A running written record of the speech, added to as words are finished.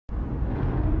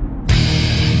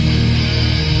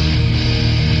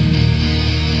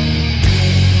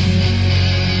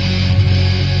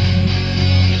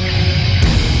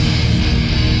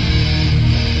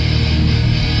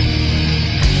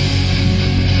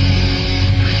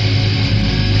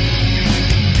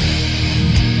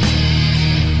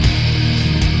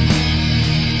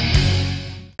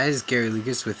Guys, Gary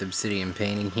Lucas with Obsidian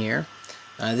Painting here.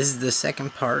 This is the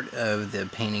second part of the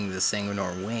painting the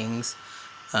Sanguinor wings.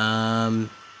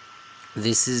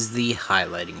 This is the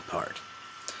highlighting part.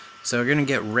 So we're going to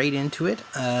get right into it.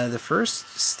 The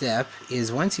first step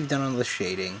is once you've done all the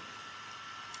shading,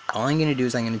 all I'm going to do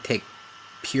is I'm going to take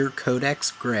pure Codex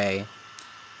Gray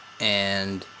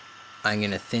and I'm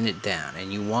going to thin it down.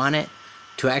 And you want it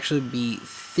to actually be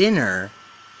thinner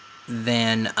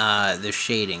than the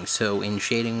shading. So in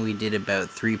shading we did about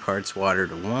 3 parts water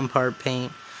to 1 part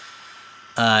paint.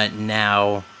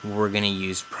 Now we're going to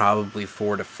use probably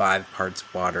 4 to 5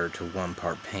 parts water to 1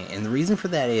 part paint. And the reason for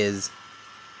that is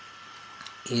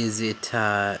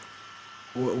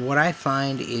what I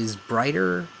find is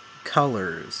brighter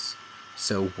colors,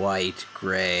 so white,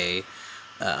 gray,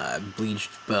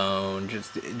 bleached bone,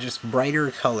 just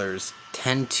brighter colors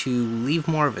tend to leave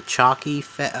more of a chalky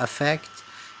effect.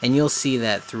 And you'll see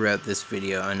that throughout this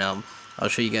video, and I'll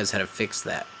show you guys how to fix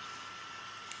that.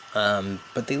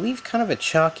 But they leave kind of a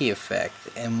chalky effect,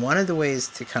 and one of the ways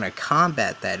to kind of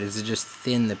combat that is to just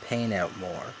thin the paint out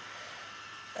more.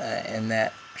 And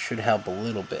that should help a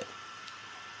little bit.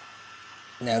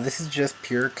 Now this is just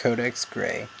pure Codex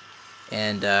Gray.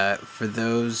 And for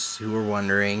those who are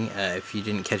wondering, if you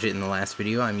didn't catch it in the last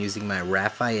video, I'm using my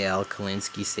Raphael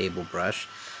Kolinsky Sable brush.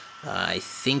 I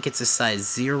think it's a size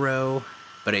 0.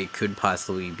 But it could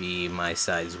possibly be my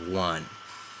size 1.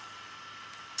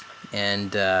 And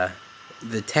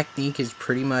the technique is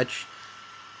pretty much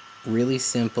really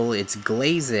simple. It's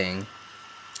glazing.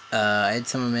 I had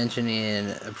someone mention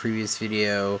in a previous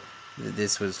video that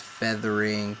this was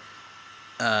feathering.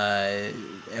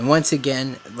 And once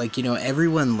again, like, you know,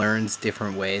 everyone learns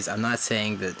different ways. I'm not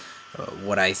saying that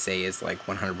what I say is like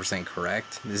 100%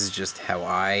 correct. This is just how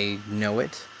I know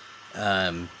it.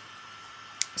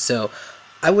 So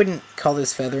I wouldn't call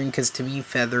this feathering, because to me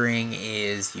feathering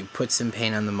is you put some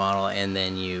paint on the model and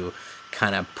then you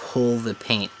kind of pull the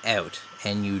paint out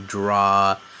and you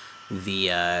draw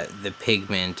the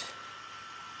pigment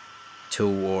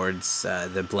towards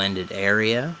the blended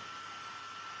area.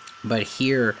 But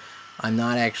here I'm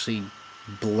not actually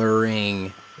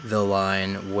blurring the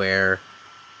line where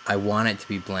I want it to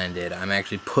be blended. I'm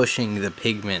actually pushing the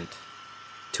pigment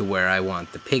to where I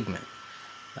want the pigment.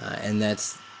 And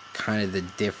that's kind of the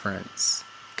difference,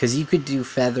 because you could do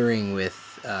feathering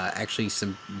with actually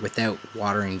without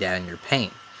watering down your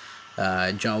paint.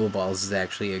 Jawel Balls is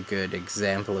actually a good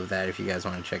example of that if you guys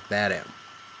want to check that out.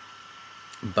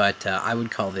 But I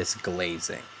would call this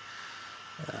glazing,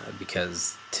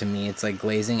 because to me it's like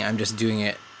glazing. I'm just doing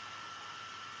it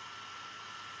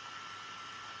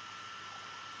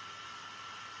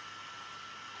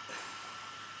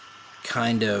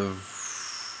kind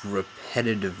of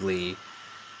repetitively,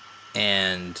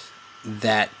 and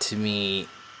that to me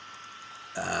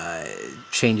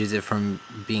changes it from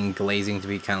being glazing to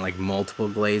be kind of like multiple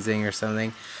glazing or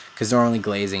something, because normally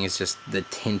glazing is just the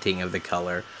tinting of the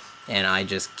color, and I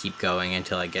just keep going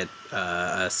until I get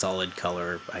a solid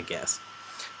color, I guess.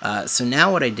 So now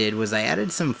what I did was I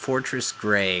added some Fortress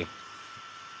Gray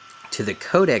to the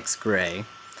Codex Gray,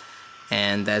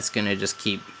 and that's gonna just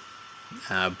keep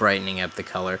brightening up the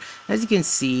color. As you can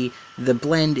see, the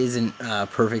blend isn't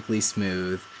perfectly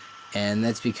smooth, and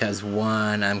that's because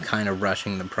 1, I'm kind of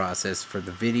rushing the process for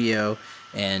the video,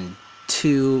 and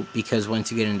 2, because once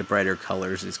you get into brighter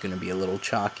colors it's going to be a little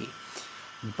chalky.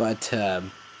 But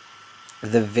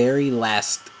the very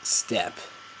last step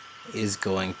is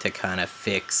going to kind of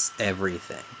fix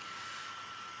everything,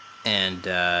 and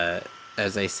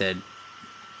as I said,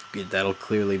 that'll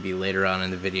clearly be later on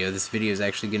in the video. This video is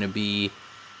actually going to be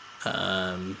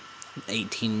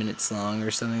 18 minutes long or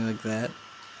something like that.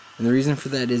 And the reason for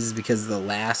that is because the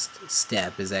last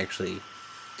step is actually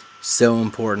so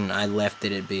important. I left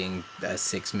it at being a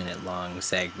 6-minute long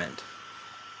segment.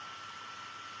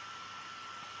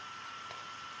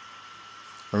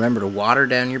 Remember to water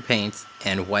down your paints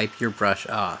and wipe your brush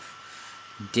off.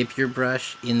 Dip your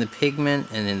brush in the pigment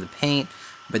and in the paint,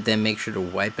 but then make sure to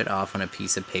wipe it off on a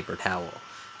piece of paper towel.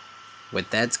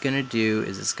 What that's going to do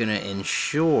is it's going to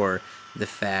ensure the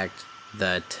fact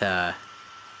that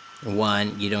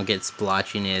 1, you don't get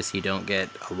splotchiness, you don't get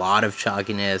a lot of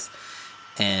chalkiness,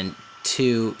 and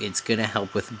 2, it's going to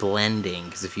help with blending,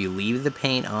 because if you leave the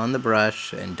paint on the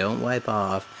brush and don't wipe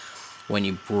off, when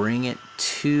you bring it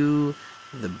to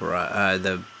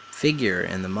the figure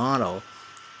and the model,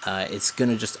 it's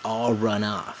going to just all run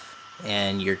off.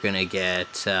 And you're going to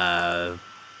get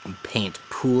paint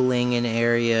pooling in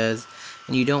areas,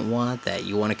 and you don't want that.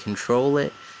 You want to control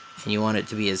it, and you want it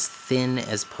to be as thin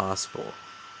as possible.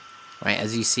 right?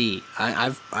 As you see,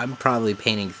 I'm probably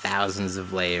painting thousands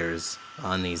of layers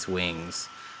on these wings,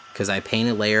 because I paint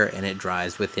a layer and it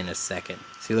dries within a second.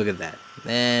 See, look at that.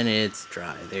 Then it's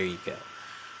dry. There you go.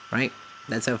 Right?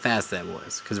 That's how fast that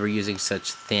was, because we're using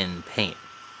such thin paint.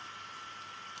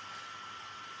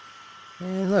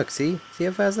 And look, see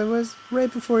how fast that was?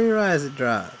 Right before your eyes it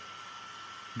dried.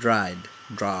 Draw.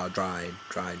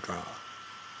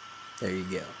 There you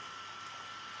go.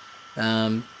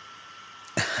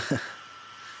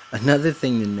 Another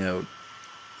thing to note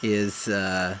is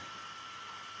to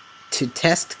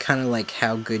test kind of like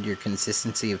how good your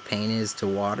consistency of paint is to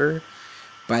water.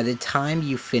 By the time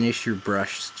you finish your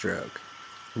brush stroke,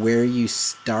 where you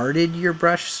started your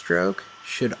brush stroke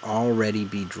should already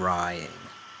be drying.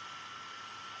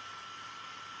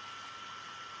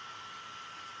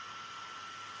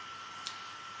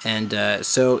 And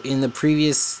so in the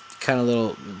previous kind of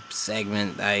little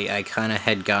segment, I kind of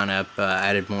had gone up,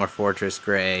 added more Fortress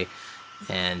Gray,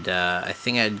 and I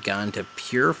think I'd gone to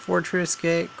Pure Fortress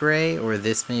Gray, or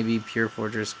this may be Pure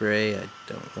Fortress Gray, I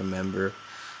don't remember.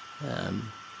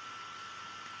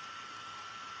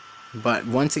 But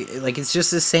once, it's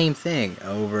just the same thing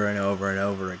over and over and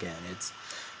over again. It's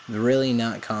really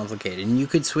not complicated. And you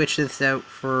could switch this out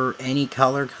for any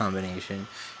color combination.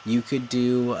 You could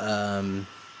do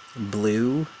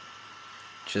blue.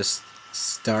 Just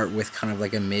start with kind of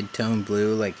like a mid-tone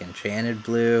blue, like Enchanted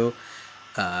Blue.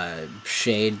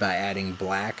 Shade by adding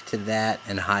black to that,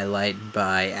 and highlight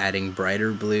by adding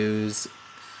brighter blues.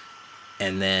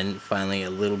 And then finally a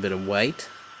little bit of white.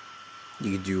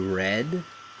 You could do red.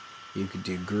 You could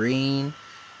do green.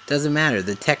 Doesn't matter.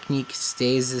 The technique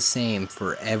stays the same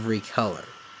for every color.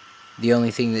 The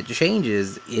only thing that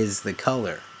changes is the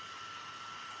color.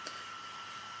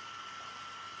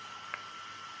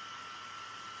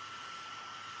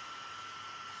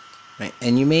 Right.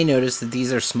 And you may notice that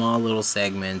these are small little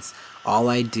segments. All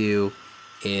I do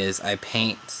is I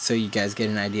paint so you guys get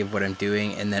an idea of what I'm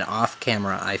doing, and then off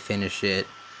camera I finish it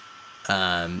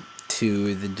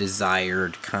to the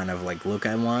desired kind of like look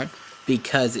I want,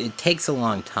 because it takes a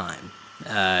long time.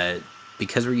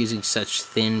 Because we're using such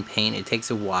thin paint, it takes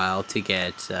a while to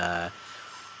get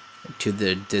to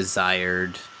the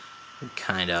desired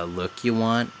kind of look you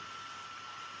want.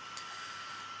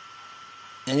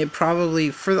 And it probably,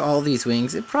 for all these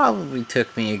wings, it probably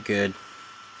took me a good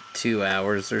 2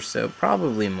 hours or so,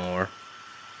 probably more.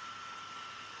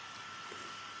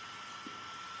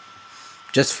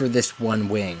 Just for this one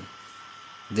wing.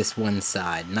 This one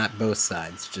side, not both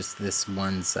sides, just this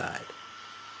one side.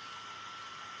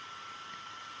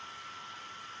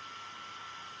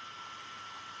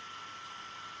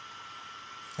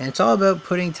 And it's all about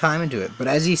putting time into it. But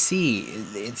as you see,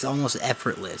 it's almost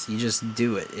effortless. You just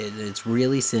do it. It's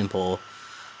really simple.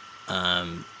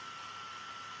 Right?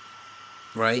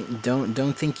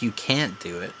 Don't think you can't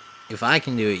do it. If I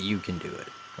can do it, you can do it.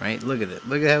 Right? Look at it.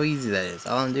 Look at how easy that is.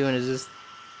 All I'm doing is just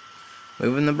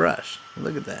moving the brush.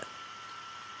 Look at that.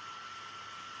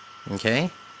 Okay?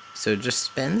 So just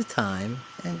spend the time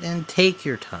and take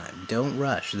your time. Don't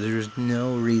rush. There's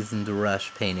no reason to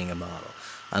rush painting a model.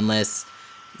 Unless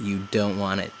you don't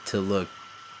want it to look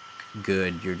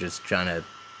good. You're just trying to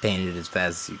paint it as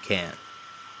fast as you can.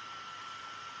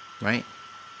 Right?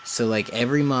 So like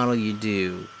every model you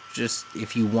do, just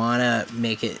if you want to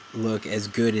make it look as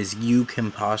good as you can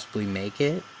possibly make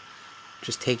it,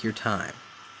 just take your time.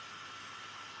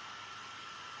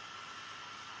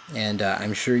 And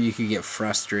I'm sure you could get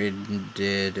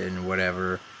frustrated and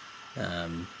whatever.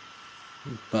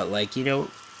 But like,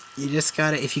 you just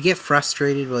gotta, if you get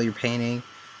frustrated while you're painting,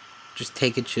 just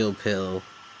take a chill pill,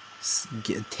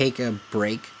 take a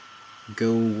break,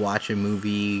 go watch a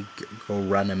movie, go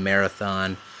run a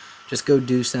marathon, just go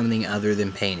do something other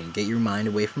than painting. Get your mind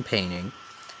away from painting,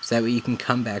 so that way you can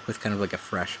come back with kind of like a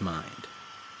fresh mind.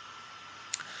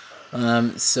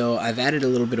 So I've added a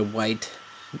little bit of white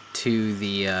to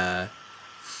the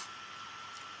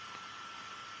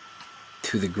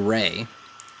gray,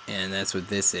 and that's what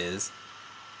this is.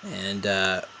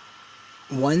 And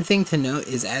one thing to note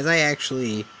is, as I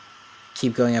actually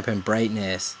keep going up in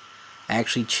brightness, I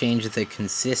actually change the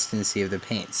consistency of the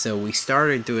paint. So we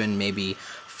started doing maybe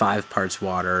 5 parts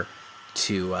water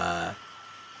to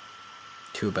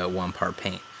about 1 part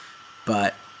paint,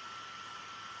 but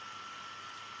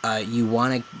you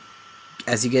want to,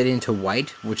 as you get into white,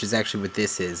 which is actually what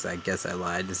this is, I guess I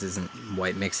lied, this isn't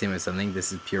white mixed in with something,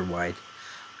 this is pure white.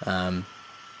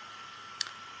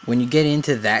 When you get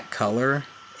into that color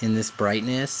in this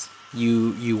brightness,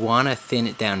 you want to thin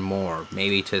it down more,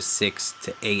 maybe to 6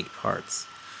 to 8 parts,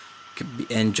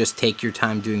 and just take your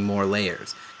time doing more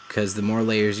layers, because the more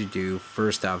layers you do,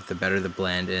 first off, the better the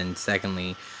blend, and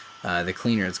secondly, the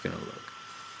cleaner it's going to look.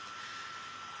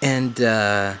 And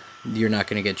you're not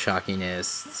going to get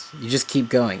chalkiness. You just keep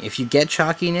going. If you get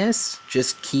chalkiness,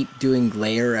 just keep doing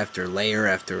layer after layer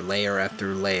after layer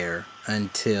after layer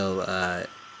until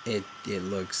it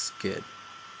looks good.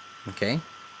 Okay?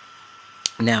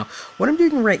 Now, what I'm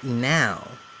doing right now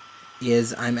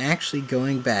is I'm actually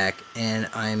going back and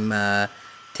I'm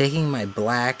taking my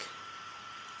black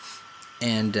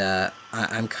and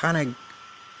I'm kind of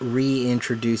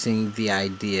reintroducing the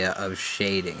idea of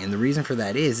shading, and the reason for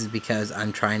that is because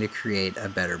I'm trying to create a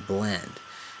better blend,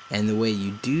 and the way you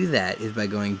do that is by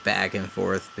going back and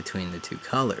forth between the two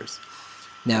colors.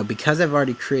 Now, because I've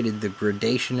already created the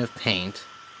gradation of paint,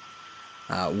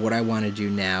 what I want to do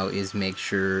now is make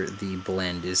sure the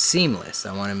blend is seamless.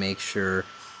 I want to make sure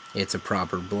it's a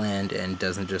proper blend and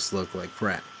doesn't just look like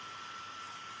crap.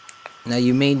 Now,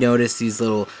 you may notice these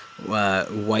little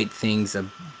white things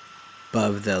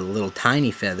above the little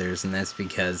tiny feathers, and that's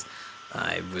because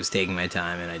I was taking my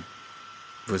time and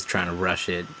I was trying to rush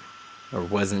it, or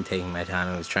wasn't taking my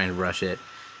time, I was trying to rush it,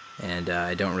 and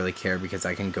I don't really care because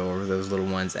I can go over those little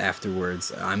ones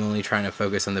afterwards. I'm only trying to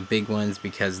focus on the big ones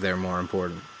because they're more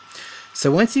important.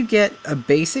 So once you get a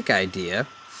basic idea,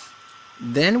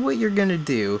 then what you're going to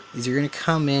do is you're going to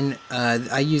come in,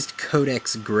 I used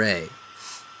Codex Gray,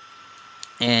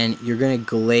 and you're going to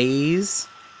glaze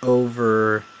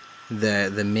over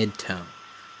the mid-tone.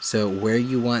 So where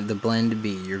you want the blend to be,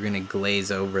 you're going to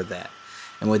glaze over that.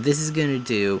 And what this is going to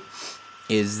do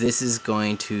is this is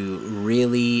going to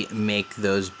really make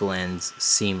those blends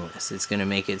seamless. It's going to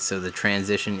make it so the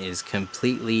transition is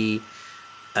completely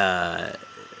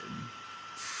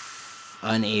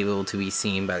unable to be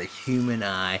seen by the human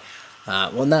eye.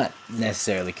 Well, not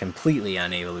necessarily completely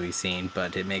unable to be seen,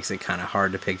 but it makes it kind of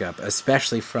hard to pick up,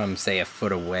 especially from, say, a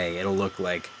foot away. It'll look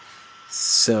like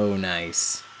so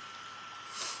nice.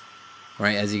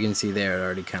 Right, as you can see there, it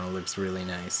already kind of looks really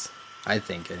nice. I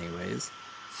think, anyways.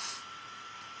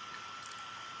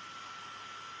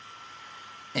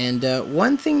 And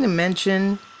one thing to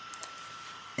mention,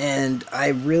 and I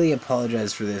really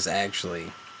apologize for this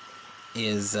actually,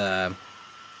 is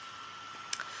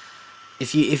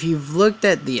if you've looked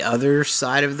at the other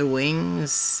side of the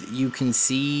wings, you can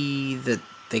see that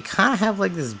they kind of have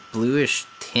like this bluish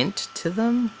tint to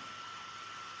them.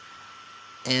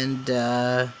 And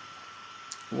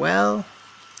well,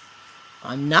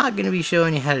 I'm not going to be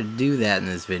showing you how to do that in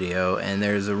this video, and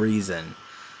there's a reason.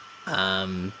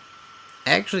 I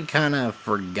actually kind of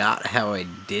forgot how I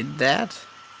did that,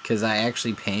 because I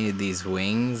actually painted these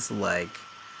wings like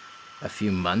a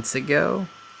few months ago.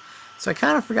 So I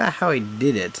kind of forgot how I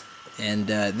did it, and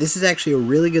this is actually a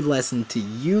really good lesson to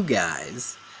you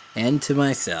guys, and to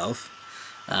myself,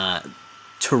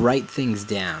 to write things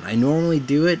down. I normally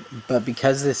do it, but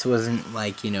because this wasn't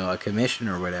like, you know, a commission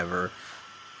or whatever,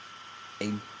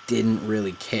 I didn't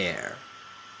really care.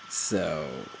 So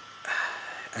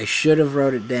I should have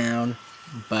wrote it down,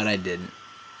 but I didn't.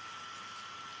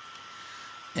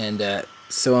 And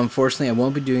so unfortunately I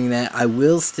won't be doing that. I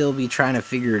will still be trying to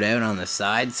figure it out on the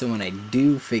side, so when I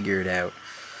do figure it out,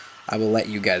 I will let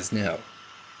you guys know.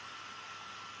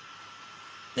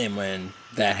 And when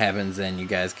that happens, then you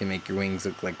guys can make your wings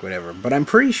look like whatever. But I'm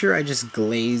pretty sure I just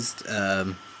glazed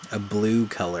a blue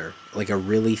color, like a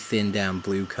really thin down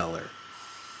blue color.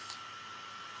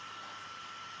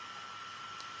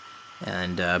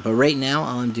 And but right now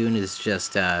all I'm doing is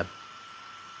just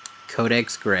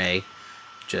Codex Gray,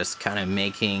 just kind of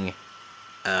making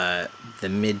the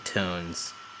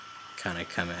mid-tones kind of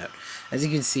come out. As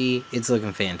you can see, it's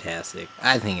looking fantastic.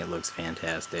 I think it looks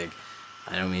fantastic.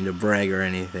 I don't mean to brag or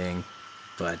anything,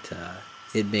 but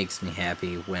it makes me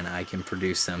happy when I can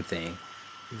produce something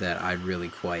that I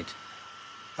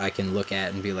can look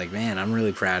at and be like, man, I'm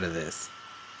really proud of this.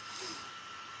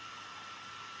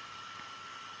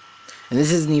 And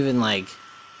this isn't even like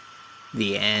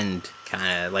the end,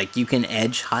 kind of like you can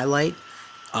edge highlight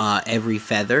every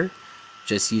feather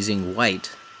just using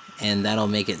white, and that'll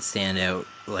make it stand out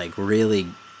like really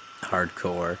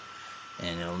hardcore,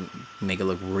 and it'll make it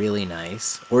look really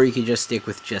nice. Or you could just stick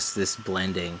with just this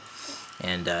blending,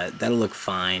 and that'll look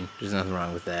fine. There's nothing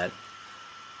wrong with that.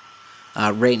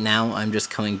 Right now I'm just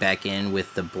coming back in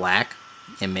with the black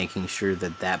and making sure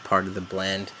that that part of the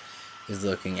blend is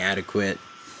looking adequate.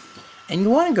 And you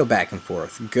want to go back and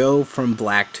forth. Go from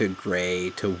black to gray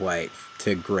to white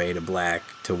to gray to black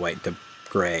to white to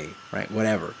gray, right?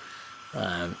 Whatever.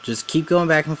 Just keep going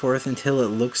back and forth until it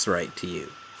looks right to you.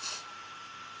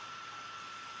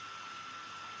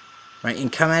 right?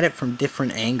 And come at it from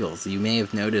different angles. You may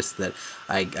have noticed that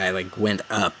I like went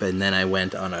up and then I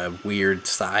went on a weird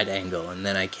side angle, and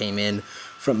then I came in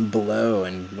from below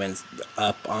and went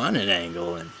up on an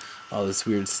angle and all this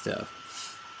weird stuff.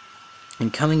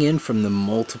 And coming in from the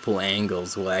multiple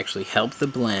angles will actually help the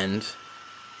blend.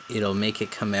 It'll make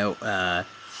it come out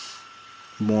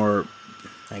more,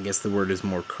 I guess the word is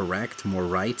more correct, more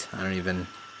right. I don't even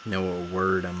know what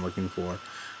word I'm looking for.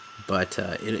 But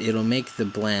it'll make the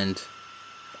blend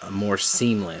more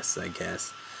seamless, I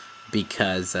guess,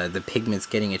 because the pigment's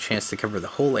getting a chance to cover the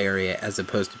whole area as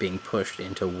opposed to being pushed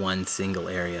into one single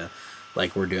area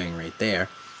like we're doing right there.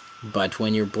 But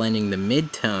when you're blending the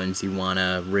mid-tones, you want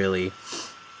to really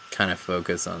kind of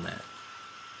focus on that.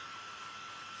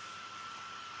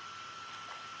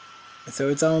 So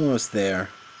it's almost there.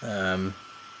 And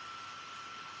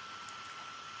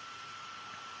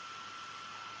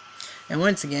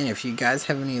once again, if you guys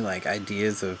have any like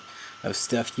ideas of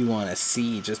stuff you want to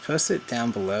see, just post it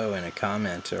down below in a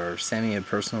comment or send me a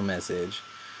personal message.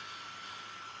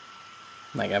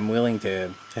 Like, I'm willing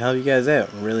to help you guys out.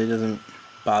 It really doesn't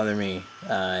bother me.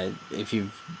 I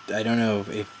don't know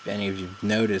if any of you've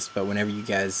noticed, but whenever you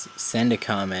guys send a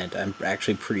comment, I'm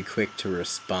actually pretty quick to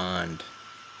respond.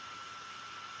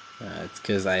 It's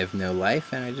because I have no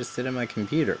life and I just sit on my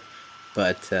computer.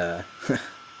 But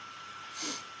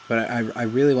but I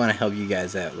really want to help you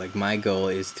guys out. Like, my goal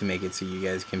is to make it so you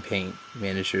guys can paint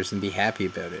miniatures and be happy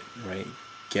about it, right?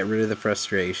 Get rid of the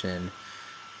frustration.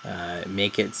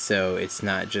 Make it so it's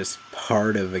not just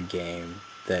part of a game,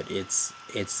 that it's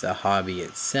a hobby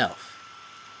itself.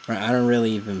 Right? I don't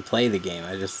really even play the game.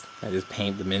 I just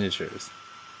paint the miniatures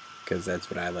because that's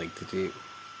what I like to do.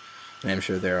 And I'm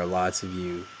sure there are lots of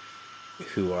you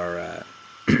who are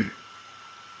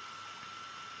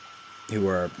who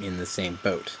are in the same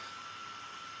boat.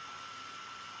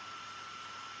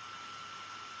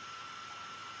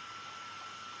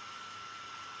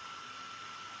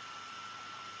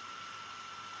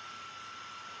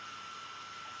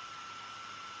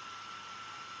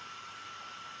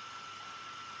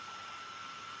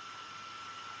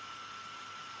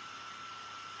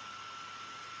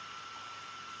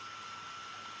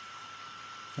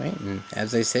 Right, and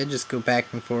as I said, just go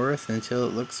back and forth until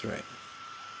it looks right.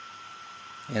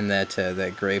 And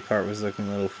that gray part was looking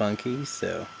a little funky,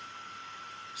 so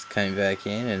just coming back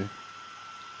in and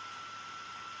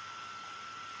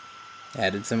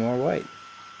added some more white.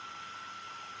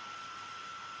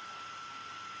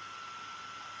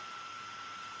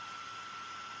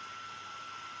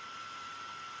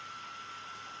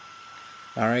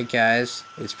 Alright guys,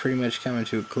 it's pretty much coming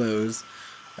to a close.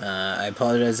 I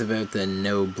apologize about the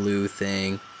no blue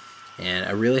thing, and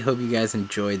I really hope you guys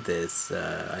enjoyed this.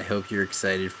 I hope you're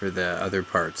excited for the other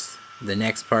parts. The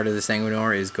next part of the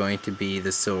Sanguinor is going to be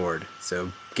the sword,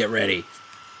 so get ready.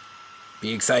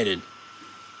 Be excited.